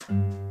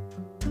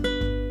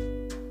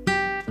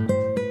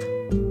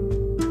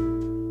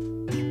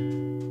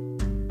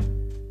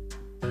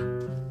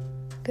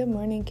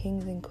morning,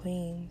 kings and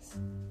queens.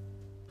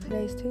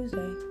 Today's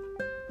Tuesday.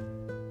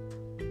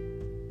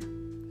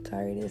 It's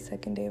already the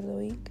second day of the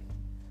week,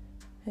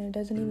 and it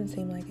doesn't even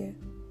seem like it.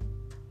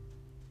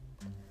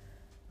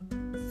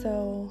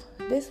 So,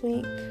 this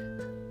week,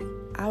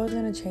 I was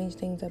going to change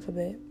things up a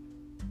bit,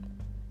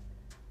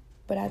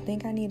 but I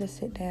think I need to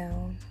sit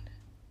down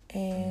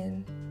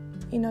and,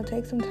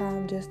 take some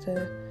time just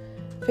to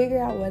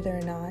figure out whether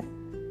or not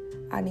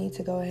I need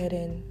to go ahead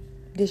and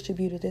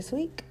distribute it this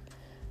week,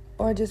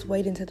 or just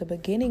wait until the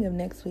beginning of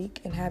next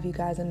week and have you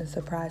guys in a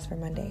surprise for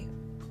Monday.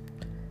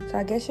 So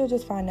I guess you'll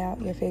just find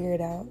out. You'll figure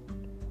it out.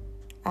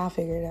 I'll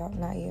figure it out,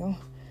 not you.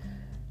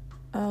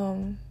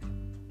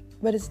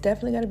 But it's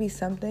definitely going to be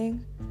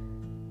something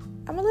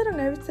I'm a little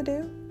nervous to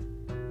do,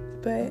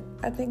 but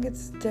I think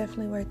it's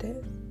definitely worth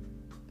it.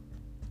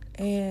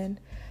 And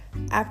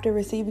after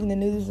receiving the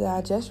news that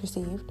I just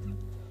received,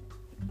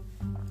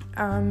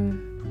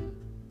 I'm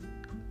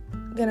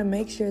going to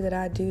make sure that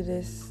I do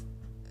this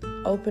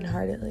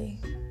open-heartedly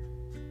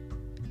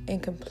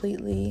and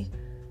completely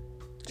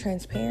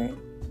transparent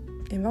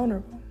and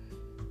vulnerable.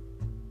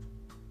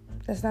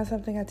 That's not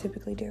something I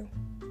typically do.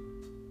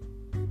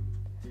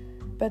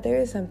 But there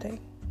is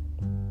something.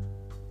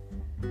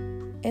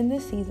 In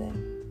this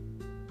season,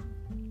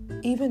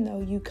 even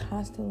though you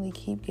constantly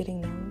keep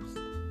getting no's,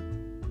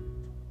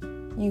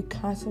 you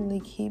constantly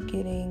keep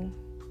getting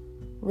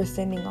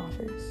rescinding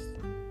offers,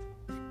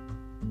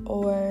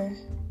 or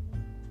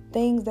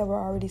things that were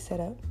already set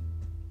up,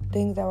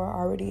 things that were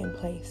already in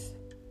place,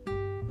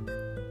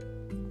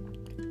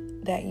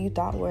 that you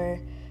thought were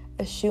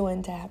a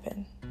shoo-in to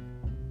happen,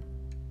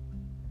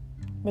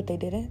 but they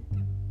didn't.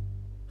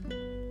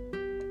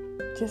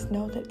 Just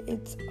know that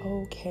it's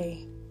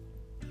okay.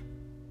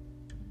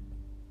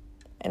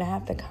 And I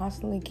have to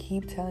constantly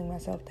keep telling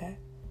myself that.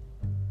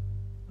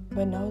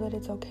 But know that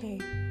it's okay.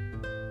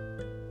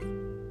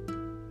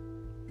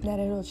 That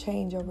it'll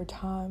change over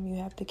time. You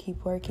have to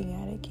keep working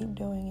at it, keep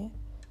doing it.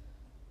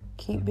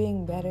 Keep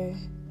being better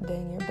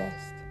than your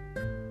best.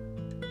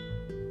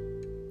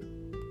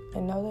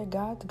 And know that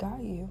God's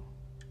got you.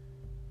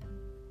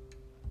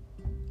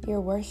 Your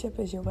worship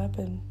is your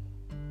weapon.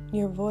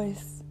 Your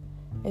voice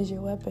is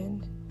your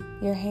weapon.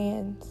 Your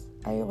hands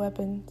are your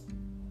weapons.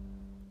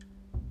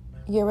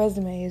 Your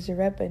resume is your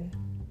weapon.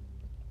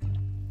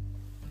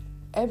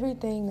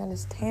 Everything that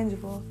is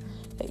tangible,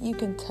 that you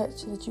can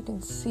touch, that you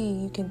can see,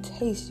 you can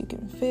taste, you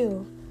can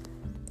feel,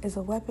 is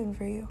a weapon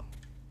for you.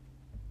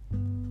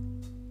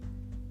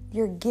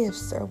 Your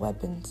gifts are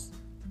weapons.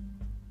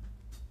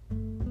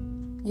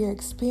 Your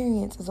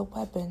experience is a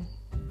weapon.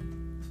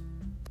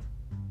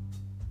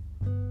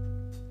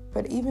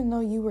 But even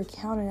though you were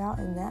counted out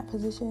in that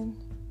position,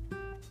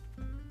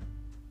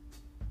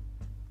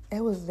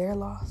 it was their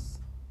loss,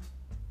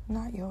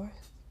 not yours.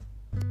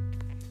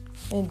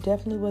 It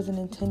definitely wasn't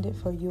intended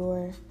for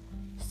your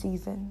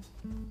season.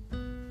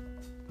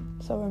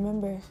 So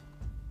remember,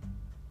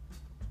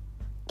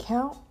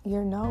 count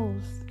your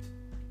no's.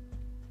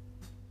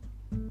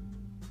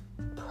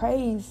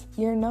 Praise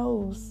your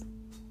no's.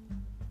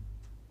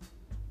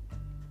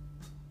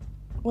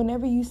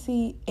 Whenever you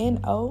see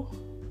N-O,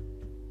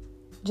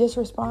 just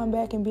respond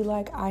back and be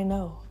like, I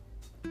know.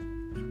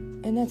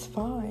 And that's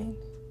fine.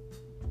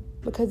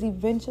 Because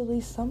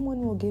eventually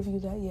someone will give you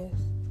that yes.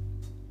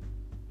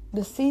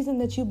 The season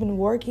that you've been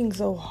working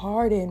so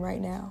hard in right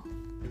now,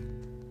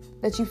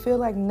 that you feel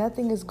like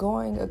nothing is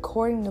going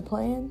according to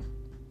plan,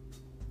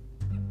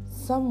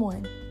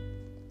 someone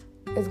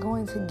is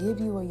going to give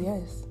you a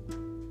yes.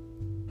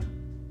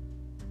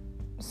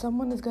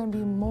 Someone is going to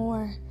be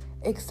more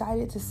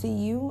excited to see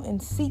you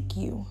and seek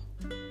you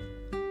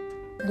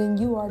than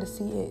you are to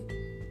see it.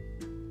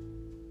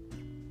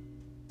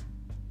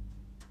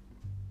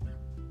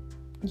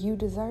 You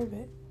deserve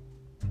it.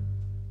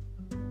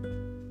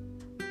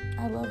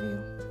 I love you.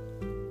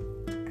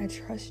 I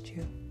trust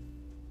you.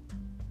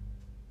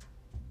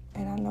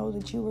 And I know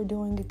that you are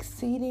doing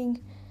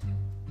exceeding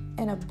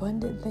and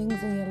abundant things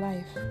in your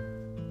life.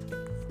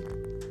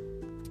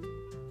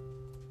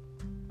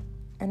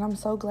 And I'm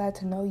so glad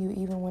to know you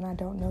even when I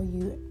don't know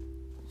you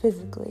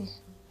physically.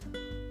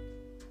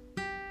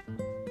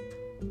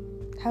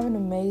 Have an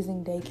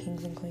amazing day,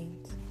 kings and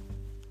queens.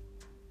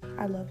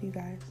 I love you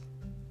guys.